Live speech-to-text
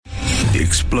The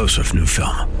explosive new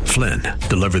film, Flynn,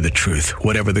 deliver the truth,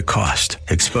 whatever the cost,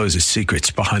 exposes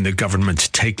secrets behind the government's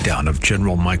takedown of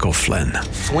General Michael Flynn.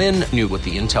 Flynn knew what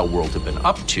the intel world had been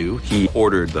up to. He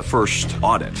ordered the first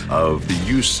audit of the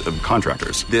use of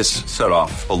contractors. This set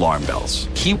off alarm bells.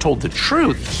 He told the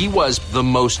truth. He was the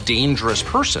most dangerous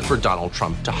person for Donald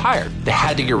Trump to hire. They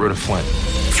had to get rid of Flynn.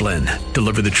 Flynn,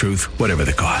 deliver the truth, whatever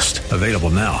the cost. Available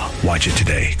now. Watch it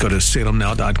today. Go to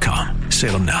salemnow.com.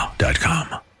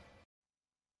 salemnow.com.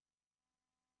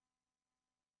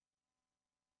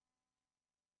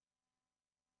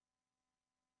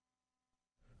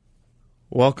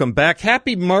 Welcome back.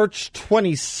 Happy March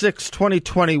 26,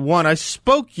 2021. I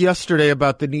spoke yesterday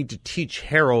about the need to teach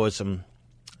heroism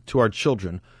to our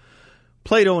children.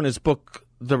 Plato, in his book,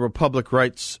 The Republic,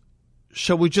 writes,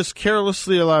 "Shall we just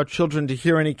carelessly allow children to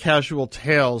hear any casual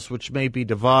tales which may be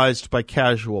devised by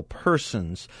casual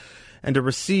persons, and to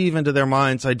receive into their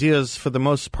minds ideas for the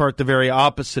most part the very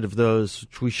opposite of those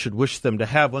which we should wish them to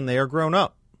have when they are grown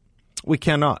up? We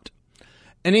cannot.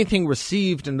 Anything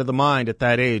received into the mind at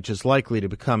that age is likely to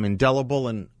become indelible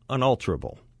and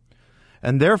unalterable.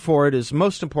 And therefore it is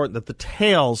most important that the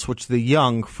tales which the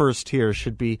young first hear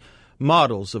should be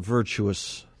models of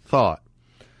virtuous thought.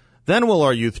 Then will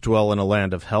our youth dwell in a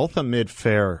land of health amid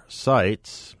fair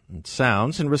sights and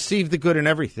sounds, and receive the good in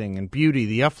everything, and beauty,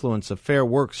 the effluence of fair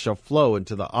works shall flow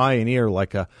into the eye and ear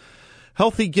like a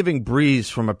healthy giving breeze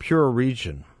from a pure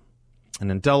region, and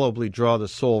indelibly draw the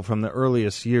soul from the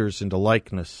earliest years into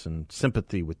likeness and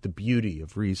sympathy with the beauty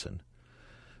of reason.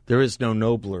 There is no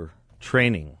nobler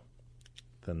training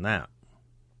than that."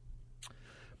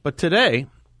 But today,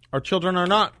 our children are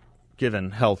not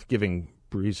given health-giving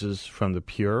breezes from the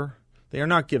pure. They are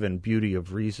not given beauty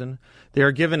of reason. They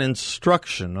are given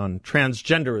instruction on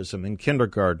transgenderism in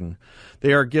kindergarten.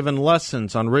 They are given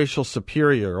lessons on racial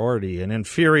superiority and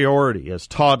inferiority as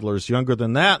toddlers younger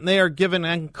than that, and they are given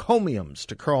encomiums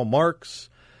to Karl Marx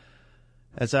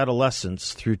as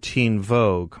adolescents through teen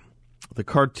Vogue. The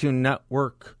Cartoon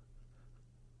Network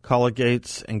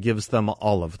collegates and gives them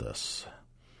all of this.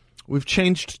 We've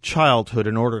changed childhood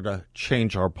in order to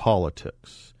change our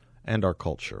politics and our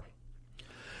culture.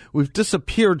 We've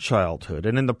disappeared childhood,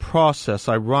 and in the process,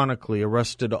 ironically,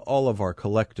 arrested all of our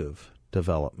collective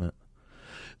development.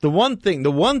 The one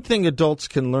thing adults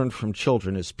can learn from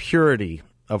children is purity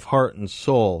of heart and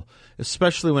soul,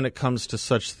 especially when it comes to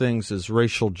such things as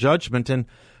racial judgment, and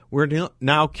we're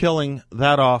now killing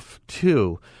that off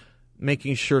too,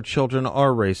 making sure children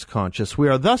are race conscious. We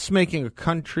are thus making a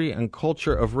country and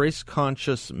culture of race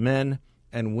conscious men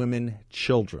and women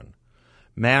children.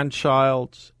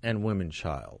 Man-child and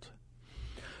women-child.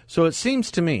 So it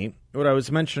seems to me, what I was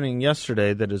mentioning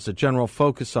yesterday, that is a general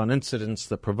focus on incidents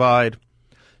that provide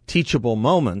teachable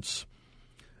moments,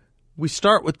 we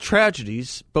start with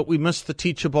tragedies, but we miss the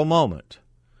teachable moment.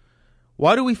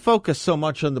 Why do we focus so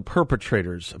much on the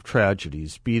perpetrators of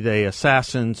tragedies, be they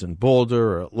assassins in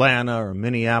Boulder or Atlanta or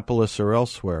Minneapolis or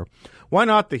elsewhere? Why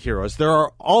not the heroes? There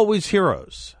are always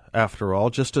heroes, after all,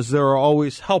 just as there are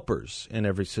always helpers in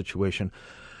every situation.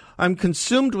 I'm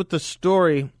consumed with the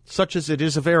story, such as it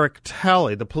is, of Eric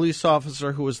Talley, the police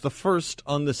officer who was the first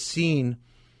on the scene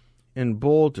in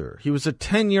Boulder. He was a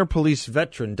 10-year police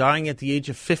veteran, dying at the age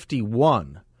of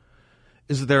 51.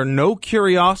 Is there no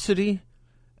curiosity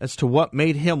as to what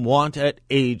made him want at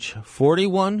age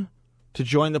 41 to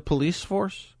join the police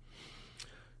force?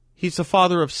 He's the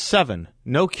father of 7.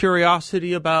 No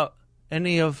curiosity about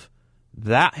any of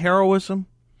that heroism?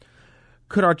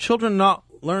 Could our children not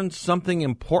learn something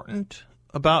important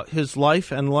about his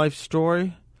life and life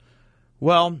story?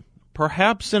 Well,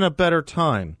 perhaps in a better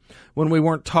time, when we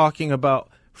weren't talking about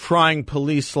frying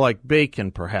police like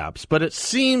bacon, perhaps. But it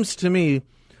seems to me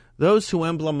those who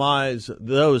emblemize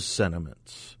those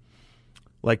sentiments,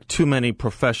 like too many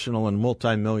professional and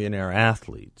multimillionaire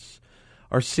athletes,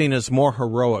 are seen as more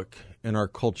heroic in our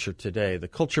culture today. The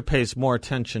culture pays more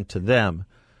attention to them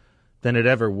than it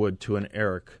ever would to an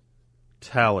Eric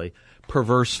Talley,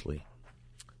 perversely.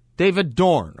 David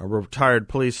Dorn, a retired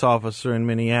police officer in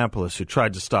Minneapolis who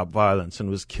tried to stop violence and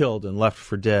was killed and left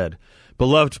for dead,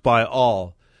 beloved by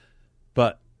all,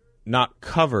 but not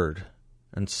covered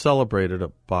and celebrated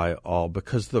by all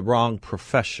because the wrong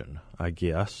profession, I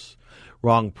guess.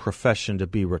 Wrong profession to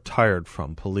be retired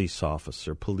from, police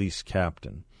officer, police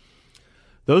captain.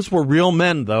 Those were real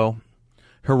men, though.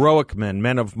 Heroic men,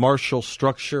 men of martial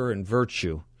structure and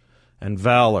virtue and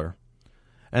valor.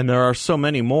 And there are so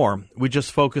many more. We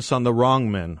just focus on the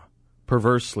wrong men,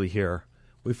 perversely here.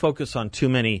 We focus on too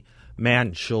many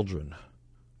man-children,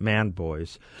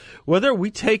 man-boys. Whether we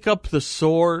take up the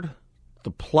sword, the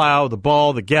plow, the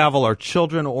ball, the gavel, our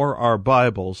children, or our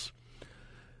Bibles,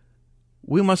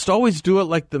 We must always do it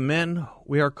like the men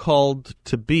we are called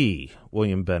to be,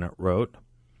 William Bennett wrote.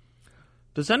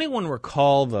 Does anyone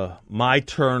recall the My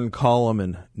Turn column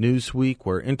in Newsweek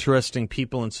where interesting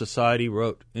people in society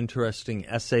wrote interesting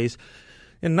essays?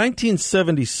 In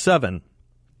 1977,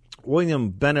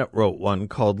 William Bennett wrote one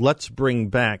called Let's Bring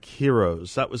Back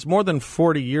Heroes. That was more than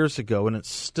 40 years ago, and it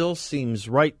still seems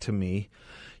right to me.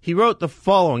 He wrote the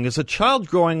following: As a child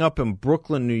growing up in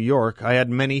Brooklyn, New York, I had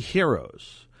many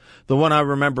heroes. The one I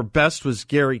remember best was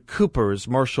Gary Cooper as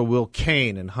Marshal Will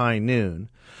Kane in High Noon.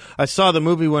 I saw the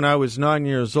movie when I was 9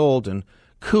 years old, and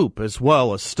Coop, as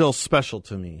well, is still special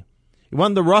to me. He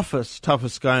wasn't the roughest,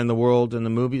 toughest guy in the world in the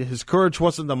movie. His courage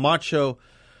wasn't the macho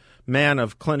man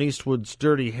of Clint Eastwood's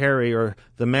Dirty Harry or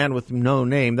the man with no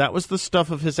name. That was the stuff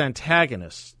of his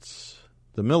antagonists,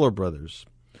 the Miller brothers.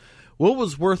 Will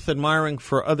was worth admiring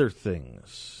for other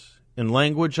things. In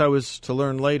language I was to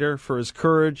learn later, for his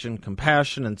courage and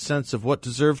compassion and sense of what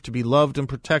deserved to be loved and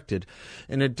protected.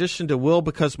 In addition to Will,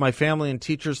 because my family and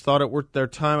teachers thought it worth their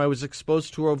time, I was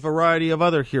exposed to a variety of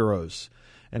other heroes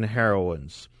and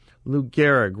heroines. Lou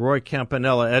Gehrig, Roy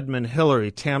Campanella, Edmund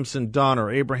Hillary, Tamsin Donner,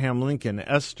 Abraham Lincoln,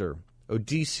 Esther,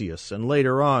 Odysseus, and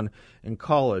later on in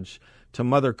college to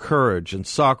Mother Courage and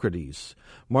Socrates,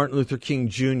 Martin Luther King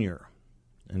Jr.,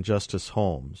 and Justice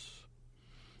Holmes.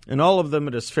 In all of them,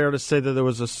 it is fair to say that there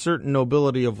was a certain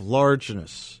nobility of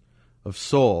largeness of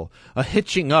soul, a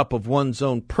hitching up of one's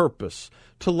own purpose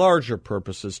to larger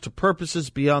purposes, to purposes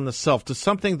beyond the self, to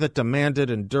something that demanded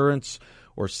endurance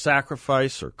or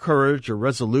sacrifice or courage or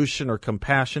resolution or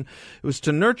compassion. It was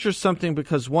to nurture something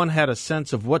because one had a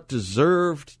sense of what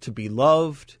deserved to be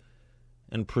loved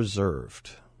and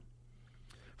preserved.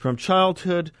 From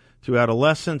childhood through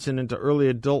adolescence and into early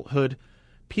adulthood,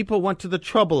 people went to the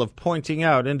trouble of pointing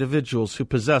out individuals who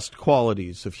possessed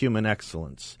qualities of human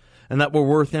excellence and that were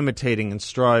worth imitating and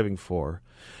striving for.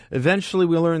 Eventually,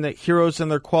 we learned that heroes and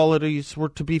their qualities were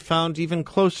to be found even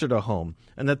closer to home,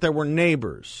 and that there were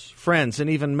neighbors, friends, and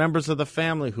even members of the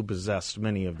family who possessed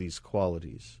many of these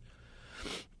qualities.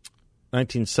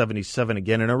 1977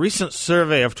 again. In a recent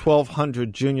survey of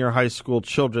 1,200 junior high school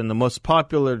children, the most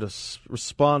popular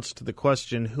response to the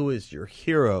question, "Who is your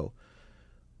hero?"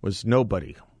 was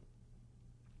nobody.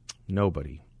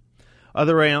 Nobody.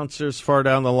 Other answers far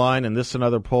down the line in this and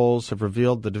other polls have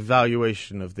revealed the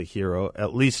devaluation of the hero,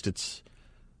 at least its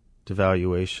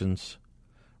devaluations.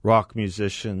 Rock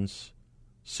musicians,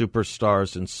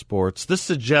 superstars in sports. This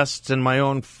suggests, in my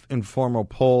own informal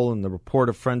poll and the report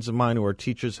of friends of mine who are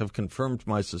teachers have confirmed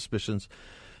my suspicions,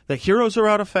 that heroes are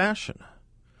out of fashion.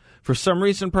 For some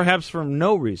reason, perhaps for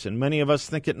no reason, many of us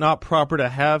think it not proper to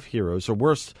have heroes, or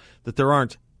worse, that there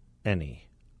aren't any,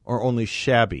 or only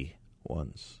shabby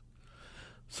ones.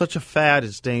 Such a fad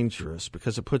is dangerous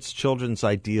because it puts children's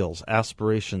ideals,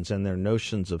 aspirations, and their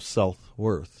notions of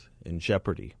self-worth in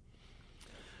jeopardy.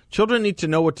 Children need to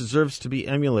know what deserves to be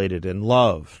emulated and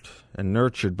loved and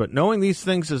nurtured, but knowing these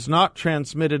things is not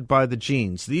transmitted by the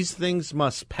genes. These things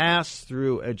must pass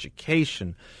through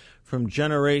education from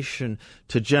generation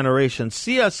to generation.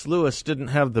 C.S. Lewis didn't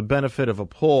have the benefit of a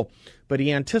poll, but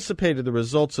he anticipated the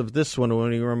results of this one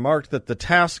when he remarked that the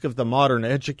task of the modern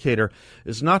educator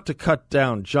is not to cut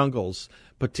down jungles,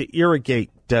 but to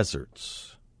irrigate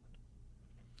deserts.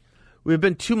 We have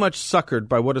been too much suckered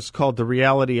by what is called the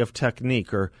reality of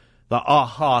technique, or the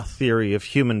aha theory of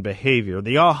human behavior.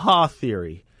 The aha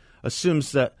theory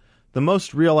assumes that the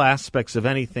most real aspects of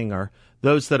anything are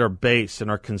those that are base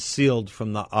and are concealed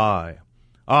from the eye.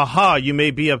 Aha, you may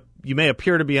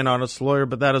appear to be an honest lawyer,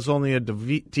 but that is only a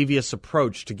devious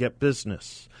approach to get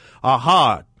business.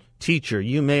 Aha, teacher,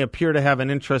 you may appear to have an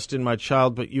interest in my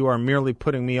child, but you are merely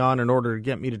putting me on in order to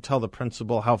get me to tell the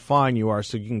principal how fine you are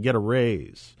so you can get a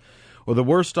raise. Or the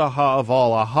worst aha of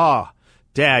all, aha,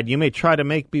 Dad, you may try to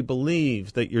make me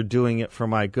believe that you're doing it for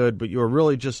my good, but you are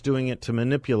really just doing it to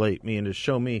manipulate me and to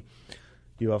show me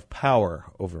you have power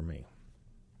over me.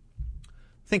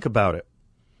 Think about it.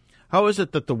 How is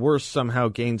it that the worst somehow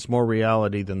gains more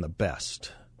reality than the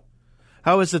best?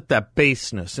 How is it that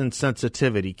baseness,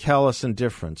 insensitivity, callous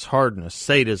indifference, hardness,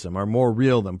 sadism are more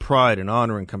real than pride and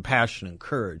honor and compassion and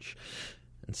courage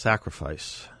and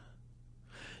sacrifice?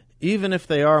 Even if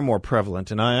they are more prevalent,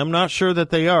 and I am not sure that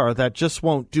they are, that just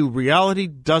won't do. Reality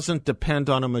doesn't depend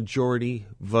on a majority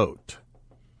vote.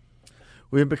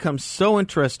 We have become so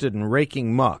interested in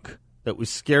raking muck that we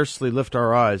scarcely lift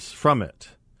our eyes from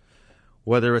it.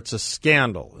 Whether it's a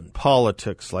scandal in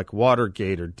politics like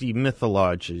Watergate, or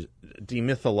demythologizing,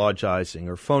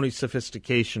 or phony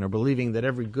sophistication, or believing that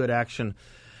every good action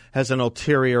has an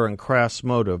ulterior and crass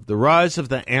motive, the rise of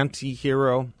the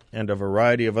anti-hero and a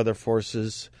variety of other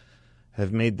forces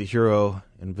have made the hero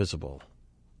invisible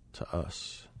to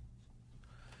us.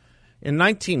 In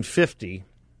 1950,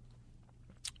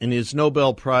 in his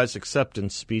Nobel Prize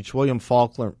acceptance speech, William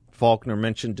Faulkner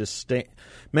mentioned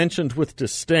with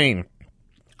disdain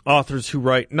authors who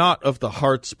write not of the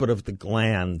hearts but of the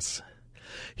glands.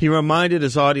 He reminded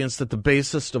his audience that the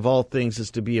basest of all things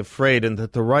is to be afraid, and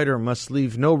that the writer must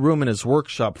leave no room in his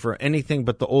workshop for anything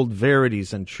but the old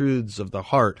verities and truths of the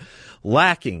heart,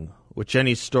 lacking which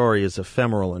any story is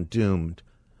ephemeral and doomed.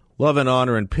 Love and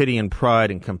honor and pity and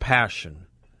pride and compassion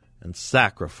and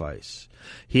sacrifice.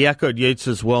 He echoed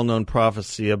Yeats's well-known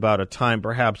prophecy about a time,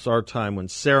 perhaps our time, when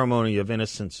ceremony of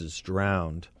innocence is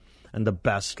drowned and the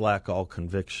best lack all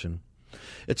conviction.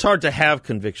 It's hard to have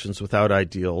convictions without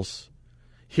ideals.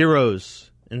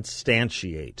 Heroes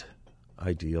instantiate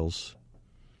ideals.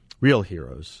 Real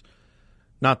heroes.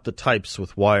 Not the types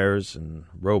with wires and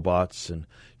robots, and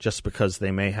just because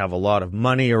they may have a lot of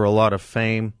money or a lot of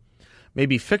fame.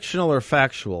 Maybe fictional or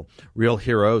factual. Real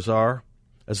heroes are,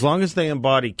 as long as they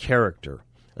embody character,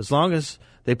 as long as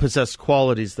they possess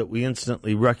qualities that we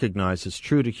instantly recognize as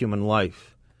true to human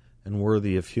life and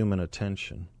worthy of human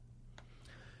attention.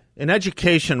 In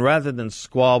education, rather than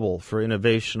squabble for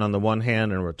innovation on the one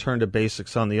hand and return to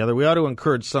basics on the other, we ought to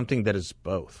encourage something that is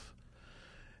both.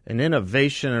 An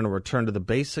innovation and a return to the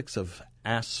basics of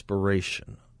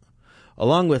aspiration,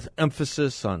 along with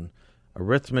emphasis on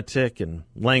arithmetic and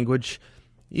language,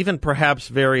 even perhaps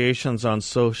variations on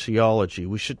sociology.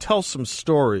 We should tell some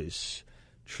stories,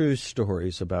 true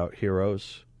stories about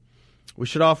heroes. We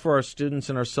should offer our students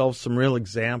and ourselves some real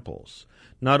examples,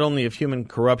 not only of human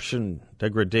corruption,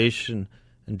 degradation,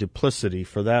 and duplicity,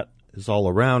 for that is all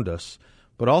around us,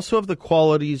 but also of the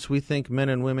qualities we think men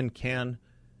and women can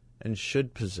and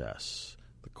should possess,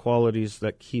 the qualities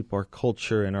that keep our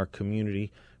culture and our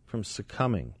community from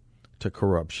succumbing to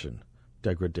corruption,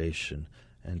 degradation,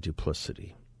 and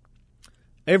duplicity.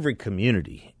 Every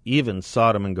community, even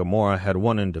Sodom and Gomorrah, had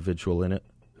one individual in it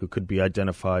who could be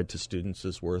identified to students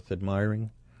as worth admiring.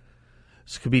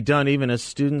 This could be done even as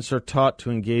students are taught to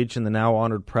engage in the now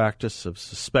honored practice of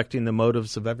suspecting the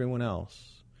motives of everyone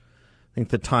else. I think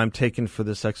the time taken for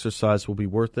this exercise will be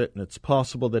worth it, and it's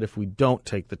possible that if we don't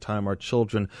take the time, our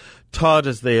children, taught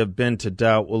as they have been to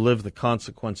doubt, will live the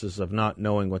consequences of not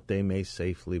knowing what they may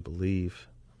safely believe.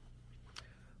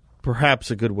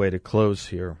 Perhaps a good way to close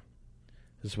here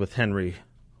is with Henry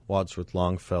Wadsworth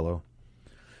Longfellow.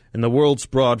 In the world's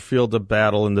broad field of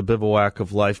battle, in the bivouac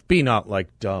of life, be not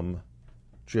like dumb,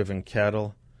 driven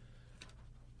cattle.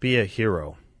 Be a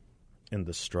hero in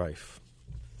the strife.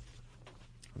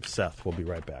 I'm Seth. We'll be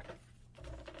right back.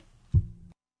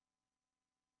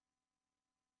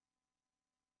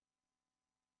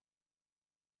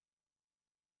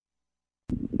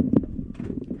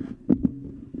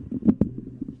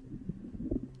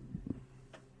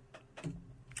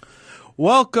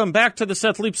 Welcome back to the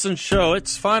Seth Leibsohn Show.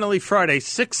 It's finally Friday,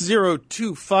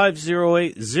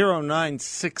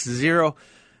 602-508-0960.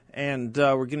 And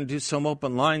we're going to do some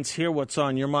open lines here. What's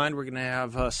on your mind? We're going to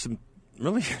have some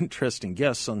really interesting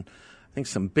guests on, I think,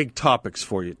 some big topics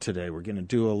for you today. We're going to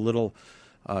do a little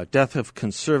death of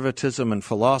conservatism and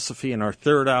philosophy in our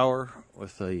third hour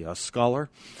with a scholar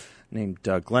named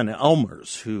Glenn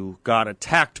Elmers, who got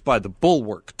attacked by the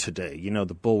Bulwark today. You know,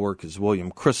 the Bulwark is William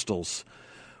Kristol's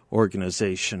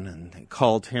organization, and they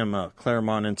called him the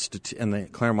Claremont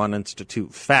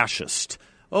Institute fascist.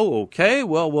 Oh, okay.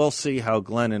 Well, we'll see how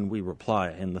Glenn and we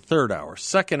reply in the third hour.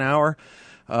 Second hour,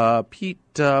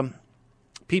 Pete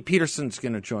Peterson's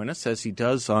going to join us, as he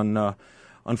does on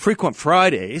Frequent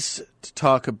Fridays, to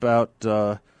talk about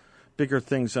bigger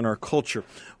things in our culture.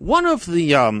 One of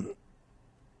the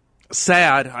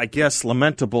sad, I guess,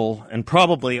 lamentable, and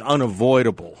probably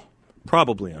unavoidable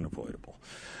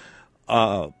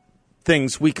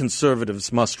things we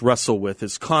conservatives must wrestle with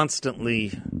is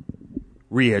constantly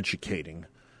re-educating.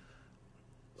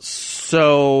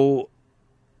 So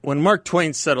when Mark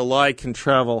Twain said a lie can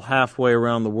travel halfway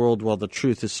around the world while the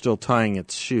truth is still tying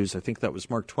its shoes, I think that was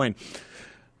Mark Twain.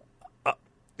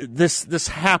 This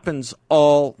happens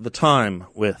all the time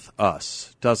with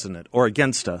us, doesn't it? Or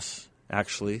against us,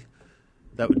 actually.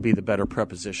 That would be the better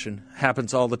preposition.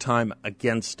 Happens all the time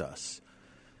against us.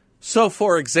 So,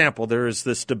 for example, there is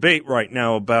this debate right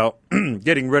now about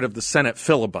getting rid of the Senate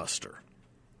filibuster.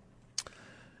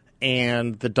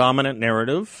 And the dominant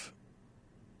narrative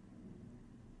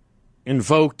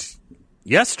invoked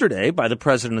yesterday by the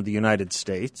President of the United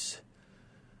States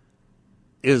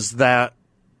is that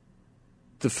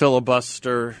the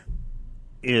filibuster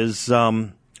is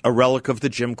a relic of the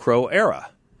Jim Crow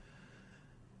era.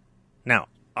 Now,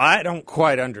 I don't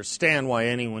quite understand why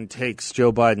anyone takes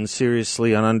Joe Biden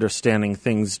seriously on understanding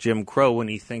things Jim Crow when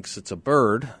he thinks it's a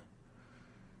bird.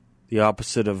 The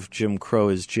opposite of Jim Crow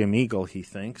is Jim Eagle, he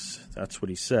thinks. That's what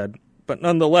he said. But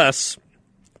nonetheless,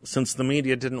 since the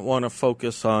media didn't want to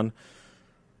focus on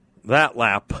that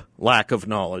lack of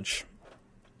knowledge,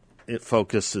 it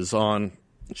focuses on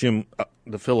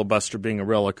the filibuster being a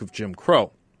relic of Jim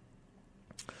Crow.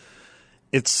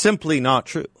 It's simply not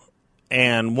true.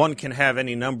 And one can have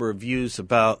any number of views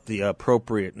about the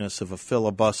appropriateness of a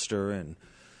filibuster and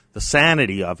the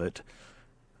sanity of it.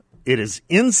 It is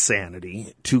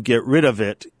insanity to get rid of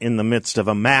it in the midst of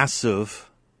a massive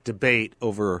debate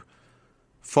over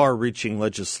far-reaching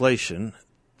legislation.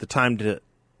 The time to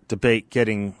debate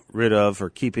getting rid of or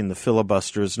keeping the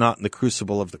filibuster is not in the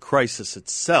crucible of the crisis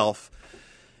itself.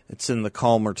 It's in the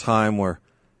calmer time where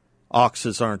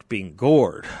oxes aren't being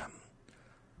gored.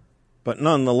 But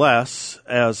nonetheless,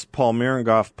 as Paul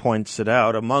Mirengoff points it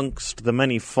out, amongst the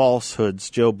many falsehoods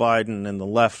Joe Biden and the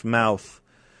left mouth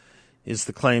is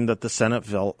the claim that the Senate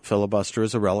filibuster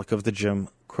is a relic of the Jim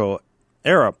Crow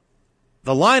era.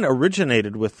 The line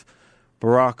originated with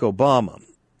Barack Obama.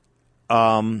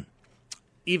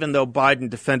 Even though Biden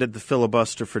defended the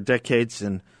filibuster for decades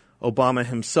and Obama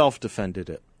himself defended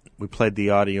it. We played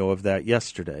the audio of that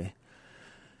yesterday.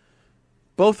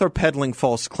 Both are peddling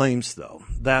false claims, though.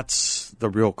 That's the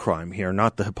real crime here,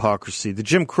 not the hypocrisy. The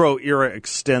Jim Crow era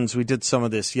extends, we did some of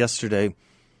this yesterday,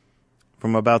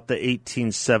 from about the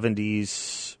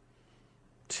 1870s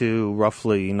to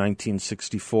roughly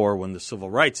 1964 when the Civil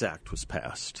Rights Act was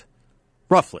passed.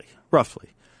 Roughly.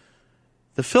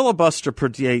 The filibuster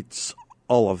predates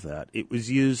all of that. It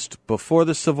was used before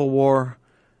the Civil War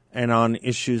and on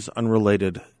issues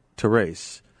unrelated to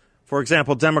race. For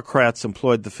example, Democrats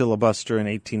employed the filibuster in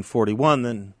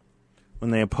 1841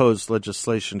 when they opposed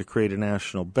legislation to create a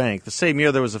national bank. The same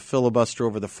year, there was a filibuster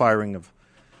over the firing of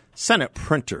Senate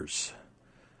printers.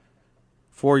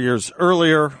 4 years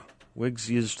earlier,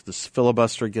 Whigs used the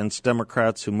filibuster against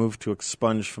Democrats who moved to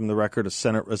expunge from the record a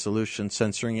Senate resolution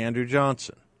censoring Andrew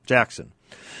Jackson.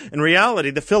 In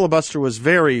reality, the filibuster was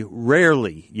very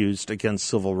rarely used against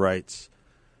civil rights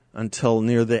until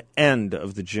near the end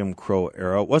of the Jim Crow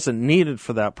era. It wasn't needed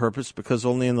for that purpose because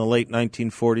only in the late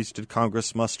 1940s did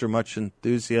Congress muster much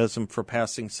enthusiasm for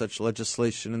passing such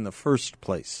legislation in the first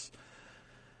place.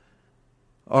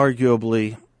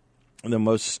 Arguably, the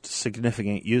most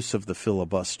significant use of the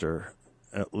filibuster,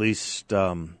 at least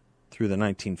through the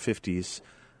 1950s,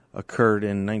 occurred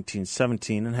in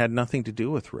 1917 and had nothing to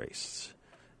do with race.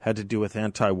 Had to do with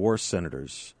anti-war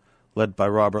senators led by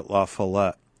Robert La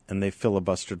Follette, and they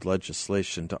filibustered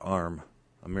legislation to arm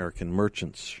American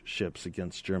merchant ships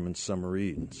against German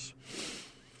submarines.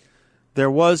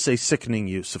 There was a sickening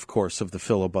use, of course, of the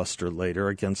filibuster later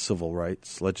against civil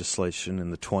rights legislation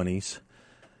in the 20s.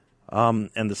 And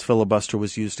this filibuster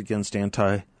was used against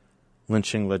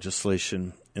anti-lynching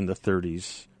legislation in the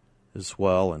 30s as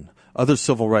well. And other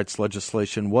civil rights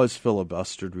legislation was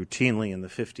filibustered routinely in the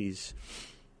 50s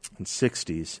and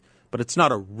 60s. But it's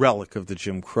not a relic of the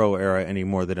Jim Crow era any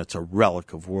more than it's a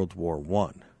relic of World War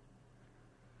I.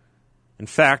 In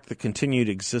fact, the continued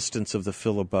existence of the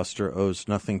filibuster owes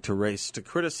nothing to race. To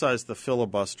criticize the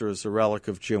filibuster as a relic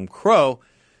of Jim Crow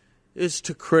is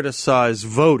to criticize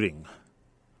voting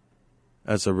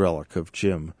as a relic of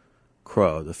Jim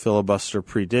Crow. The filibuster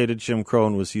predated Jim Crow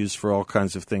and was used for all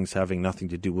kinds of things having nothing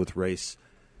to do with race,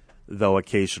 though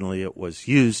occasionally it was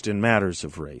used in matters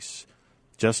of race.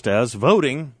 Just as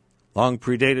voting long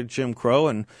predated Jim Crow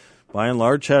and by and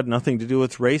large had nothing to do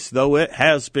with race, though it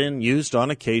has been used on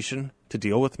occasion to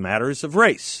deal with matters of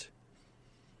race.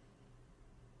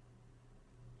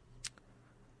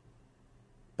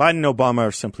 Biden and Obama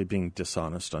are simply being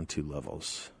dishonest on two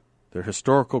levels. Their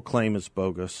historical claim is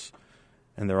bogus,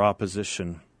 and their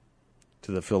opposition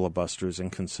to the filibuster is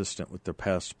inconsistent with their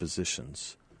past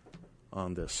positions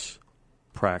on this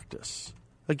practice.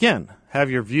 Again, have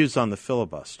your views on the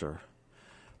filibuster,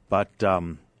 but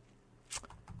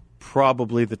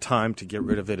probably the time to get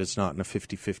rid of it is not in a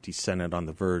 50-50 Senate on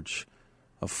the verge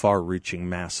of far-reaching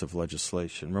massive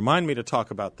legislation. Remind me to talk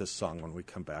about this song when we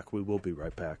come back. We will be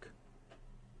right back.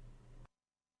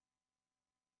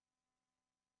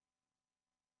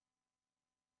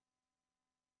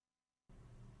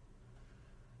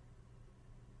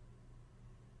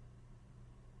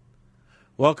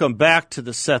 Welcome back to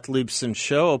the Seth Leibson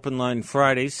Show. Open line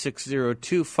Friday,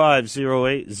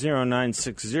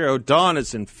 602-508-0960. Don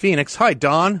is in Phoenix. Hi,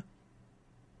 Don.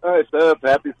 Hi, Seth.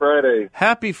 Happy Friday.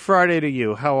 Happy Friday to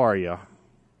you. How are you?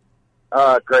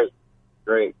 Great.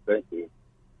 Thank you.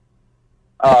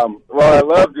 Well, I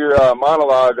loved your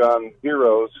monologue on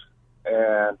heroes,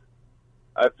 and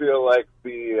I feel like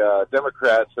the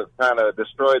Democrats have kind of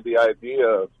destroyed the idea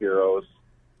of heroes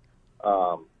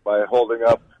by holding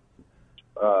up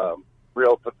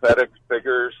real pathetic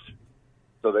figures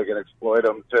so they can exploit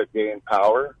them to gain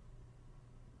power.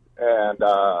 And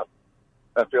I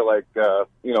feel like,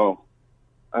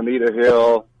 Anita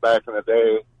Hill back in the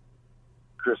day,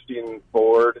 Christine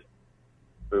Ford,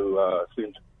 who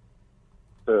seems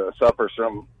to suffer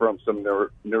from some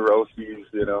neuroses,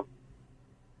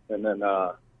 and then,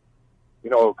 of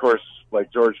course,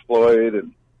 like George Floyd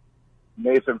and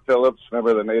Nathan Phillips,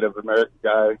 remember the Native American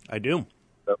guy? I do.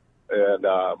 And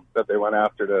that they went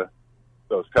after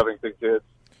those Covington kids.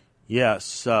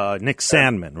 Yes, Nick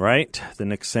Sandman, right? The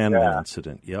Nick Sandman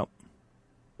incident, yep.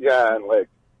 Yeah, and like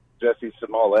Jesse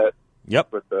Smollett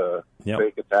with the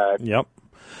fake attack. Yep.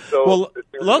 So, well,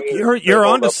 look, you're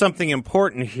onto something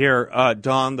important here,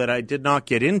 Don, that I did not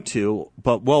get into,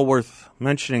 but well worth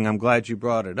mentioning. I'm glad you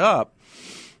brought it up.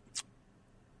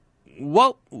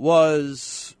 What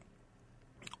was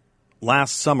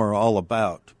last summer all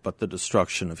about but the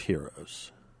destruction of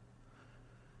heroes?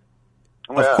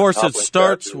 Of course, it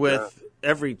starts with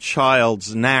every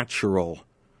child's natural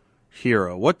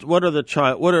hero.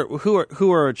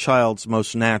 Who are a child's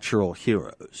most natural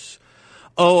heroes?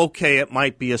 Oh, okay, it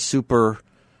might be a super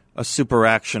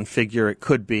action figure. It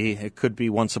could be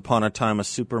once upon a time a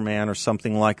Superman or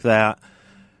something like that.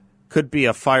 Could be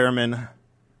a fireman.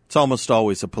 It's almost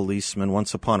always a policeman.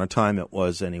 Once upon a time it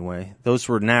was anyway. Those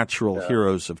were natural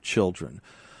heroes of children.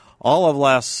 All of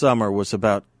last summer was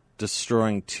about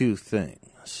destroying two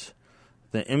things: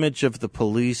 the image of the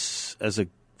police as a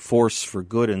force for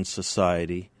good in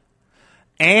society,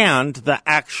 and the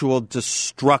actual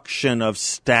destruction of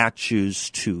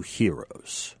statues to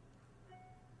heroes.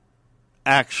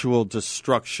 Actual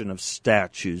destruction of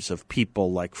statues of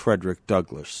people like Frederick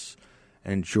Douglass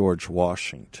and George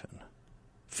Washington.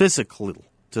 Physical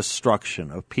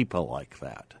destruction of people like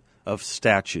that, of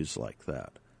statues like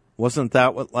that. Wasn't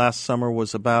that what last summer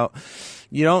was about?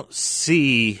 You don't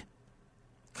see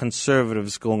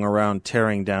conservatives going around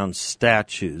tearing down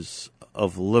statues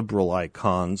of liberal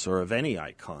icons or of any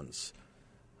icons.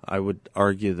 I would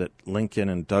argue that Lincoln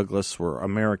and Douglas were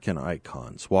American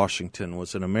icons. Washington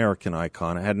was an American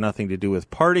icon. It had nothing to do with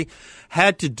party.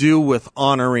 Had to do with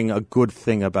honoring a good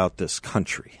thing about this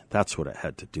country. That's what it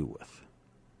had to do with.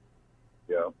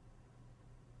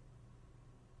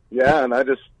 Yeah, and I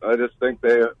just think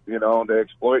they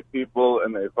exploit people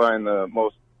and they find the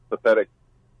most pathetic,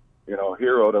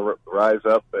 hero to rise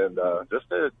up and just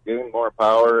to gain more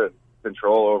power and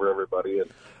control over everybody.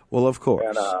 And well, of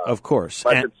course,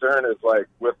 My concern is like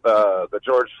with the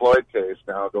George Floyd case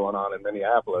now going on in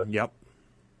Minneapolis. Yep.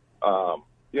 The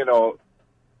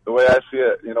way I see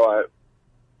it,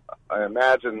 I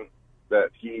imagine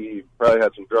that he probably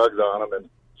had some drugs on him and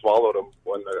swallowed them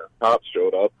when the cops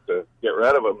showed up to get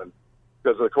rid of him, and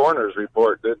because the coroner's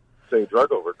report did say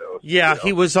drug overdose. Yeah,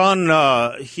 he was on.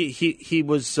 He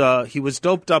was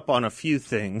doped up on a few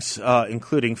things,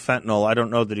 including fentanyl. I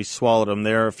don't know that he swallowed them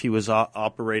there. If he was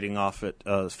operating off it,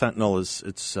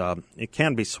 fentanyl it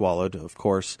can be swallowed, of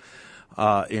course,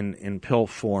 in pill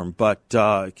form, but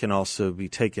it can also be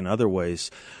taken other ways.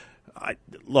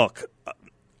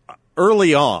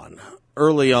 Early on,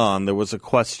 there was a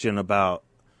question about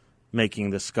making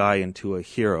this guy into a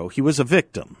hero. He was a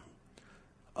victim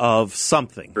of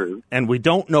something, and we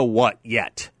don't know what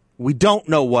yet.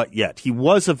 He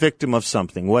was a victim of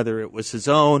something, whether it was his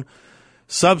own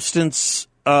substance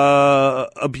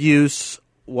abuse,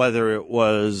 whether it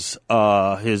was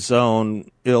his own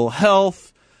ill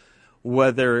health,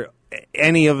 whether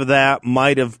any of that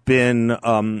might have been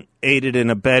aided and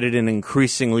abetted in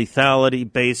increasing lethality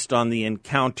based on the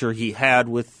encounter he had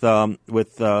with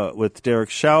Derek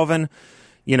Chauvin.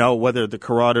 Whether the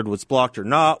carotid was blocked or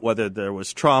not, whether there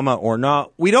was trauma or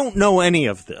not. We don't know any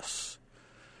of this.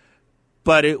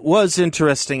 But it was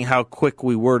interesting how quick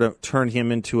we were to turn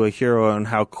him into a hero and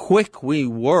how quick we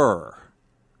were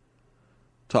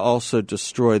to also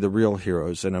destroy the real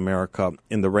heroes in America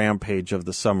in the rampage of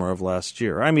the summer of last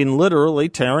year. I mean, literally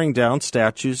tearing down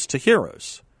statues to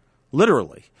heroes.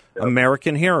 Literally. Yep.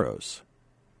 American heroes.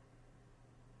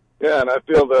 Yeah, and I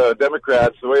feel the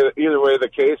Democrats, either way the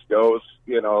case goes,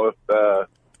 if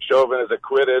Chauvin is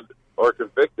acquitted or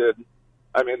convicted,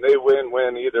 I mean, they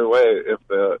win either way. If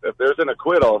there's an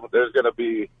acquittal, there's going to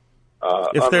be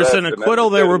if there's an acquittal,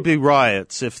 there will be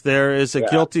riots. If there is a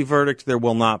guilty verdict, there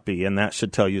will not be, and that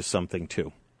should tell you something,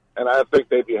 too. And I think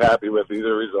they'd be happy with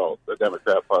either result, the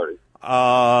Democrat Party.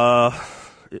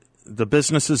 The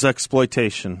business is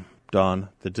exploitation. Don.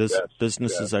 The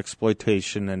business'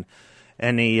 exploitation and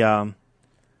any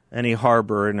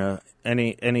harbor in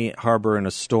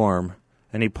a storm,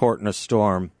 any port in a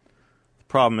storm. The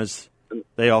problem is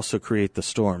they also create the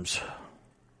storms.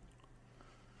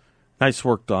 Nice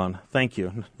work, Don. Thank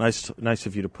you. Nice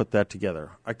of you to put that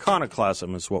together.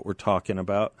 Iconoclasm is what we're talking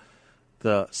about.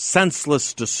 The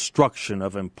senseless destruction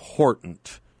of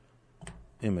important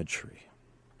imagery.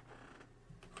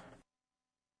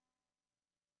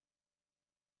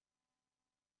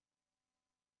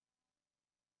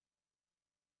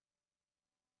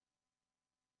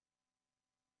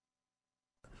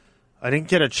 I didn't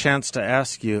get a chance to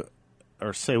ask you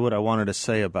or say what I wanted to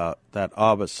say about that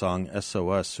ABBA song,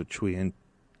 SOS, which we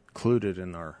included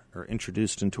in or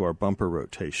introduced into our bumper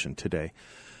rotation today.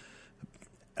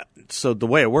 So the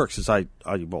way it works is I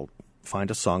will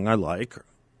find a song I like.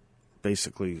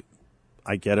 Basically,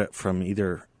 I get it from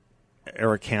either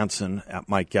Eric Hansen at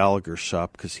Mike Gallagher's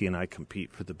shop, because he and I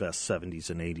compete for the best 70s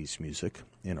and 80s music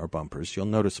in our bumpers. You'll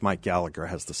notice Mike Gallagher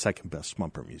has the second best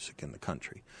bumper music in the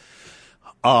country.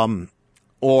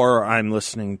 Or I'm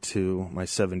listening to my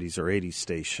 70s or 80s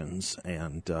stations,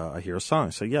 and I hear a song. I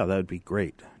say, yeah, that would be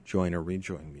great. Join or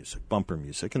rejoin music, bumper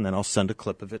music. And then I'll send a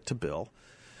clip of it to Bill.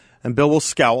 And Bill will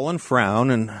scowl and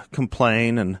frown and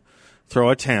complain and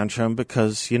throw a tantrum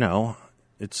because,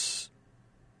 it's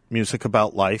music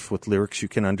about life with lyrics you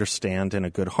can understand in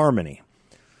a good harmony.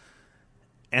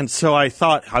 And so I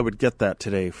thought I would get that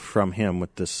today from him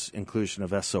with this inclusion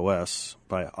of SOS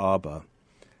by ABBA.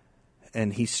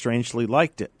 And he strangely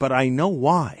liked it. But I know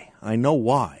why. You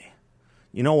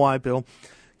know why, Bill?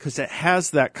 Because it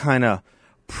has that kind of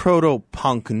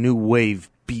proto-punk new wave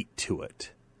beat to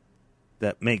it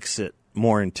that makes it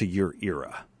more into your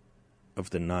era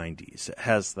of the 90s. It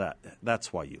has that.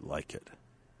 That's why you like it.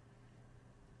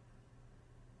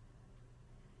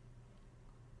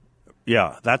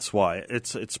 Yeah, that's why.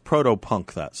 It's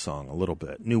proto-punk, that song, a little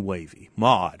bit. New wavy.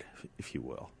 Mod, if you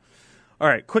will. All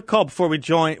right, quick call before we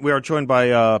join. We are joined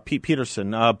by Pete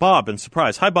Peterson. Bob in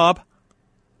Surprise. Hi, Bob.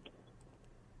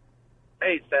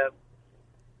 Hey, Seth.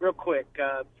 Real quick.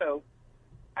 So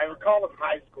I recall in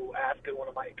high school asking one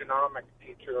of my economics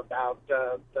teacher about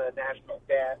the national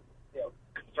debt,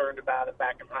 concerned about it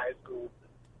back in high school.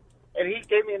 And he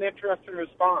gave me an interesting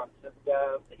response. And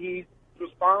his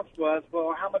response was,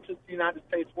 well, how much is the United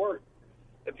States worth?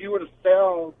 If you were to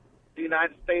sell the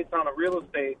United States on a real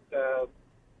estate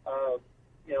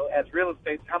as real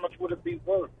estate, how much would it be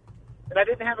worth? And I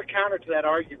didn't have a counter to that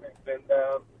argument. And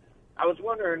I was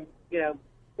wondering,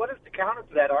 what is the counter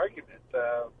to that argument,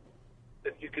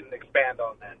 if you can expand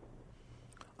on that?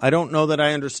 I don't know that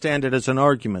I understand it as an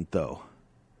argument, though.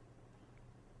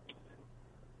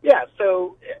 Yeah,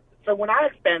 so when I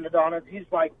expanded on it, he's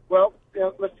like, well,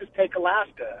 let's just take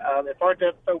Alaska. If our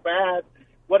debt's so bad,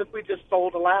 what if we just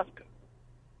sold Alaska?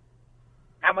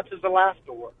 How much is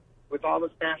Alaska worth with all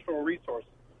its natural resources?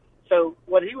 So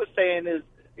what he was saying is,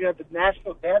 the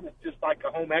national debt is just like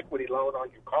a home equity loan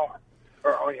on your car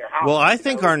or on your house. Well, I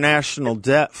think our national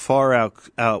debt far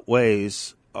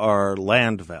outweighs our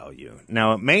land value.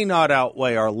 Now, it may not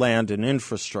outweigh our land and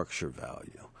infrastructure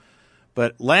value,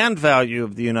 but land value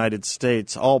of the United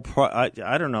States,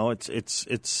 I don't know. It's.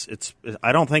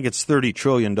 I don't think it's $30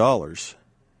 trillion.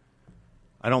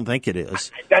 I don't think it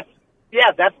is. That's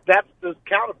the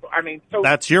counter. I mean, so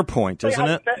that's your point, isn't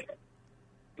it?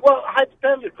 Well,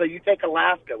 hypothetically, you take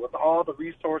Alaska with all the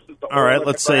resources. All right,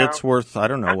 let's say it's worth. I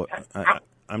don't know what.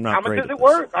 I'm not. How much is it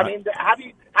worth? I mean, how do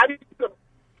you?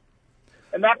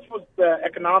 And that's what the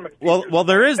economics. Well,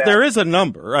 there is a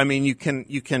number. I mean, you can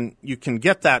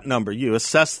get that number. You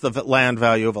assess the land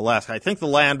value of Alaska. I think the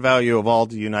land value of all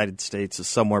the United States is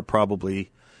somewhere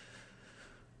probably,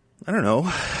 I don't know,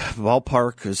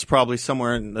 ballpark is probably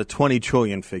somewhere in the 20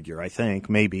 trillion figure. I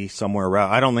think maybe somewhere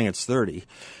around. I don't think it's 30.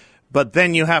 But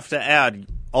then you have to add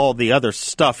all the other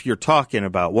stuff you're talking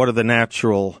about. What are the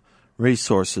natural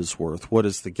resources worth? What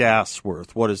is the gas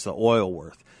worth? What is the oil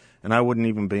worth? And I wouldn't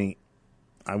even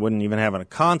have a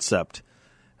concept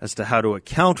as to how to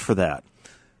account for that.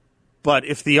 But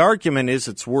if the argument is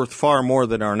it's worth far more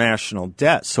than our national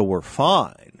debt, so we're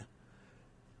fine,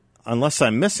 unless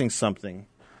I'm missing something,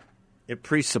 it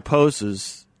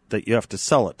presupposes that you have to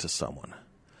sell it to someone.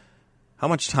 How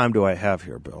much time do I have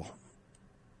here, Bill?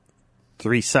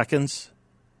 3 seconds?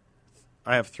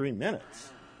 I have 3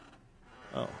 minutes.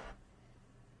 Oh.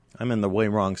 I'm in the way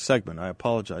wrong segment. I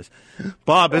apologize.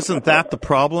 Bob, isn't that the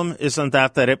problem? Isn't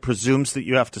that it presumes that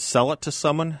you have to sell it to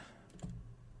someone?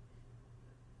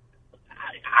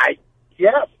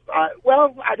 Yes.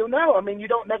 Well, I don't know. I mean, you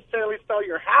don't necessarily sell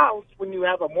your house when you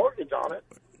have a mortgage on it.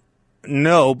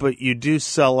 No, but you do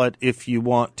sell it if you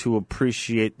want to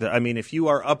appreciate the. I mean, if you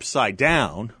are upside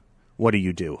down, what do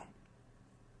you do?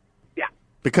 Yeah.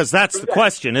 Because that's the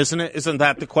question, isn't it? Isn't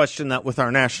that the question that with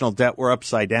our national debt we're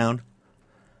upside down?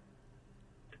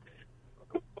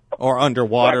 Or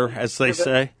underwater, as they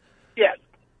say? Yes.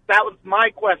 That was my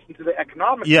question to the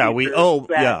economic Yeah, teacher. we owe.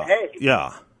 That, Yeah. hey,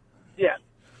 Yeah. yes,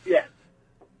 yes.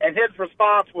 And his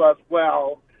response was,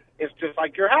 well, it's just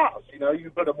like your house. You know, you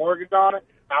put a mortgage on it.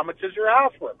 How much is your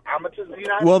house worth? How much is the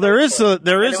United Well, there States is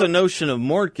worth? a notion of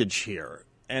mortgage here,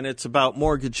 and it's about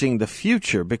mortgaging the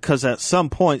future because at some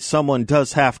point someone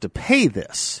does have to pay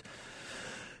this.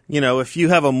 You know, if you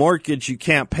have a mortgage you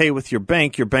can't pay with your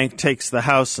bank takes the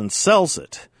house and sells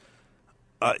it.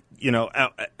 You know,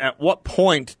 at what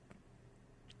point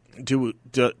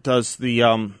does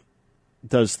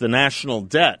the national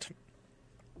debt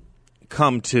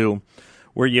come to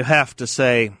where you have to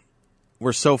say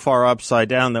we're so far upside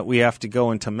down that we have to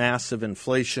go into massive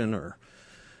inflation or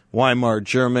Weimar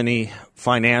Germany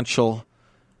financial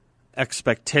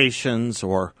expectations?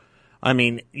 Or, I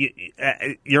mean,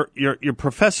 your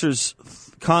professor's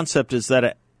concept is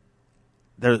that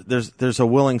there's a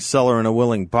willing seller and a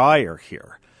willing buyer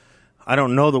here. I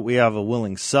don't know that we have a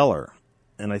willing seller,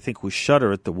 and I think we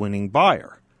shudder at the winning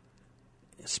buyer,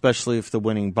 especially if the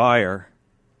winning buyer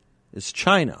is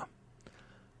China.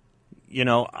 You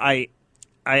know, I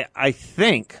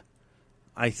think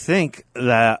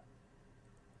that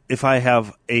if I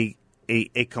have a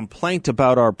complaint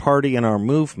about our party and our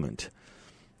movement,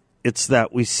 it's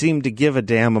that we seem to give a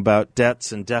damn about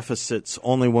debts and deficits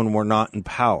only when we're not in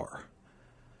power.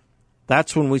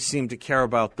 That's when we seem to care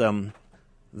about them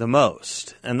the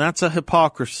most. And that's a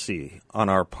hypocrisy on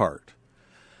our part.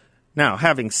 Now,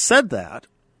 having said that,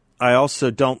 I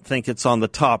also don't think it's on the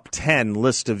top 10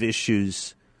 list of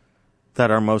issues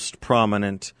that are most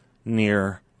prominent,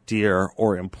 near, dear,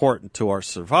 or important to our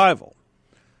survival.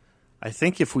 I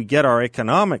think if we get our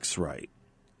economics right,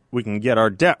 we can get our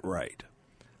debt right.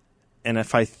 And I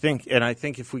think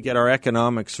if we get our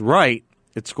economics right,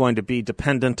 it's going to be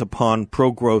dependent upon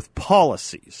pro-growth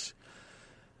policies,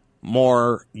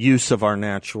 more use of our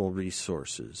natural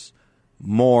resources,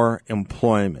 more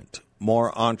employment,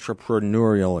 more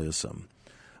entrepreneurialism,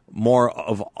 more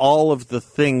of all of the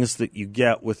things that you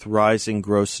get with rising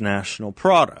gross national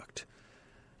product.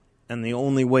 And the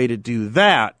only way to do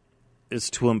that is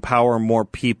to empower more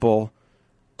people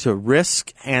to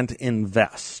risk and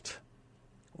invest.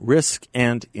 Risk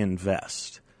and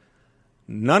invest.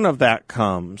 None of that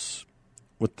comes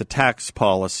with the tax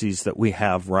policies that we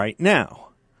have right now.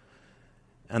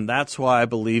 And that's why I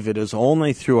believe it is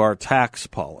only through our tax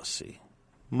policy,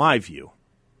 my view,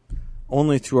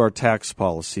 only through our tax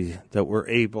policy that we're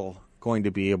going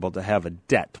to be able to have a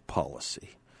debt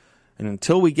policy. And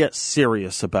until we get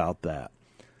serious about that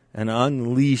and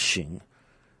unleashing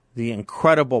the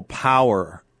incredible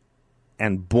power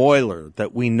and boiler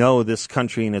that we know this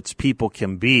country and its people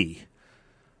can be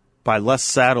by less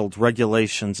saddled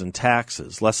regulations and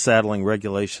taxes, less saddling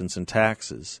regulations and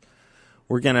taxes,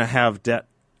 we're going to have debt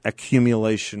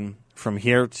accumulation from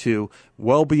here to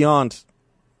well beyond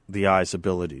the eye's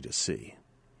ability to see.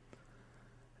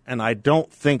 And I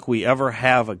don't think we ever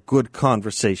have a good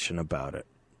conversation about it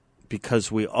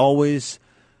because we always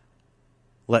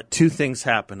let two things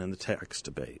happen in the tax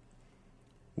debate.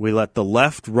 We let the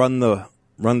left run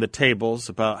the tables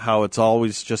about how it's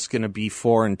always just going to be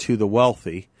for and to the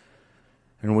wealthy,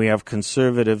 and we have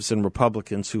conservatives and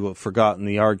Republicans who have forgotten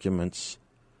the arguments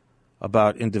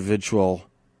about individual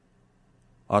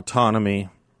autonomy,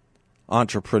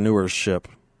 entrepreneurship,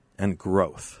 and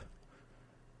growth.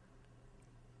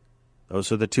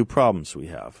 Those are the two problems we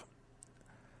have.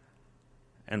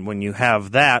 And when you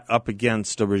have that up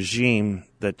against a regime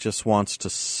that just wants to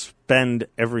spend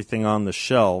everything on the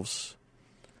shelves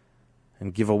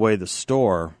and give away the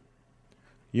store,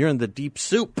 you're in the deep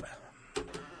soup.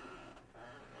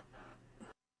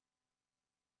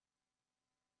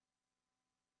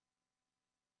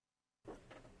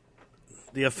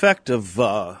 The effect of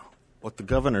what the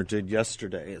governor did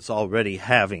yesterday is already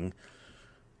having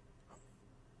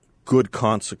good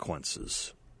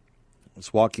consequences. I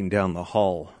was walking down the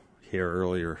hall here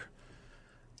earlier,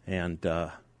 and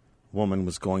a woman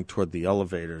was going toward the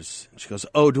elevators. She goes,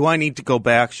 "Oh, do I need to go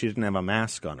back?" She didn't have a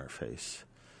mask on her face.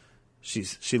 She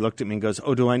looked at me and goes,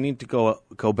 "Oh, do I need to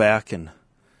go back and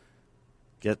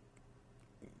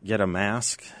get a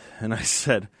mask?" And I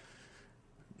said,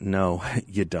 "No,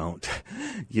 you don't.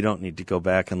 You don't need to go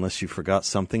back unless you forgot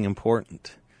something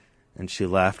important." And she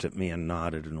laughed at me and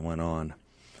nodded and went on.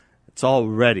 It's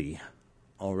already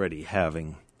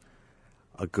having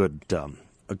a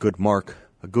good mark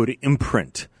a good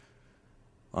imprint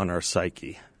on our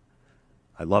psyche.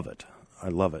 I love it. I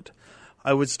love it.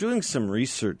 I was doing some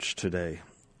research today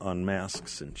on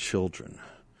masks in children,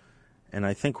 and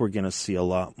I think we're going to see a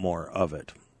lot more of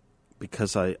it,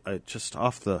 because I just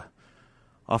off the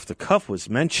cuff was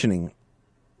mentioning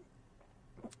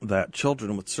that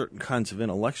children with certain kinds of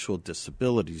intellectual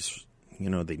disabilities,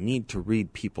 they need to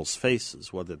read people's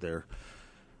faces, whether they're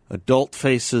adult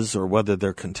faces or whether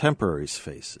they're contemporaries'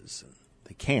 faces. And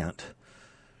they can't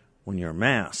when you're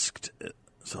masked.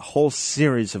 It's a whole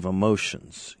series of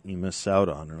emotions you miss out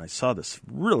on. And I saw this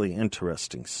really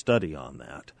interesting study on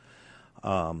that.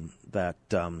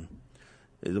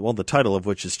 The title of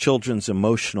which is Children's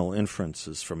Emotional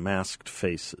Inferences from Masked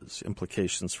Faces,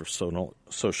 Implications for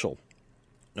Social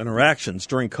Interactions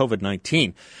During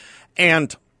COVID-19.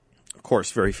 And, of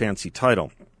course, very fancy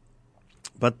title.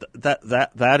 But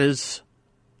that is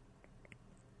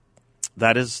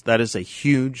a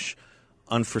huge,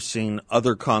 unforeseen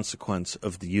other consequence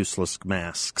of the useless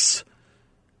masks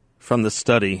from the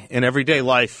study. In everyday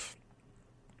life,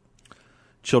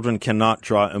 children cannot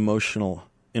draw emotional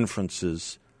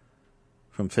inferences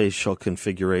from facial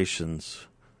configurations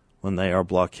when they are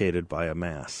blockaded by a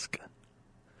mask.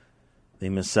 They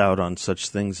miss out on such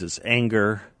things as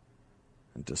anger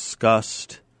and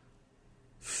disgust,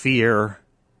 fear,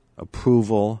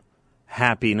 approval,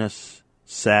 happiness,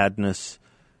 sadness,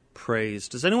 praise.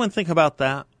 Does anyone think about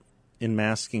that in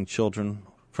masking children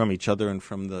from each other and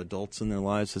from the adults in their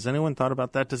lives? Has anyone thought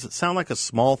about that? Does it sound like a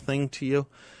small thing to you?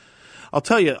 I'll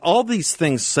tell you, all these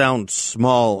things sound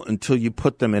small until you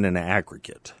put them in an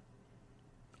aggregate.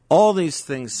 All these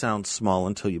things sound small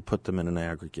until you put them in an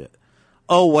aggregate.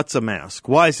 Oh, what's a mask?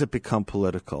 Why has it become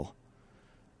political?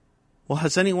 Well,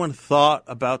 has anyone thought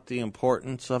about the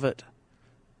importance of it?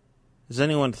 Has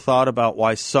anyone thought about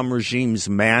why some regimes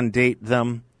mandate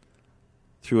them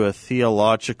through a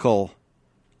theological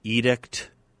edict?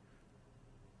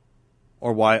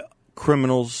 Or why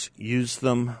criminals use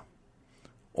them?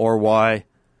 Or why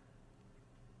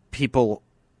people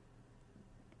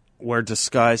wear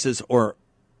disguises? Or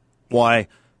why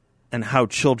and how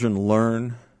children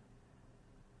learn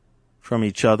from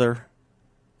each other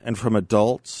and from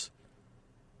adults?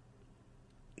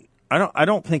 I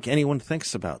don't think anyone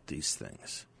thinks about these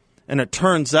things. And it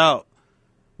turns out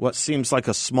what seems like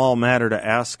a small matter to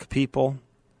ask people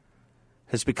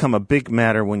has become a big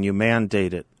matter when you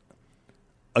mandate it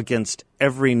against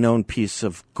every known piece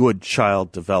of good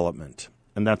child development.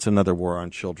 And that's another war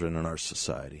on children in our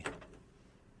society.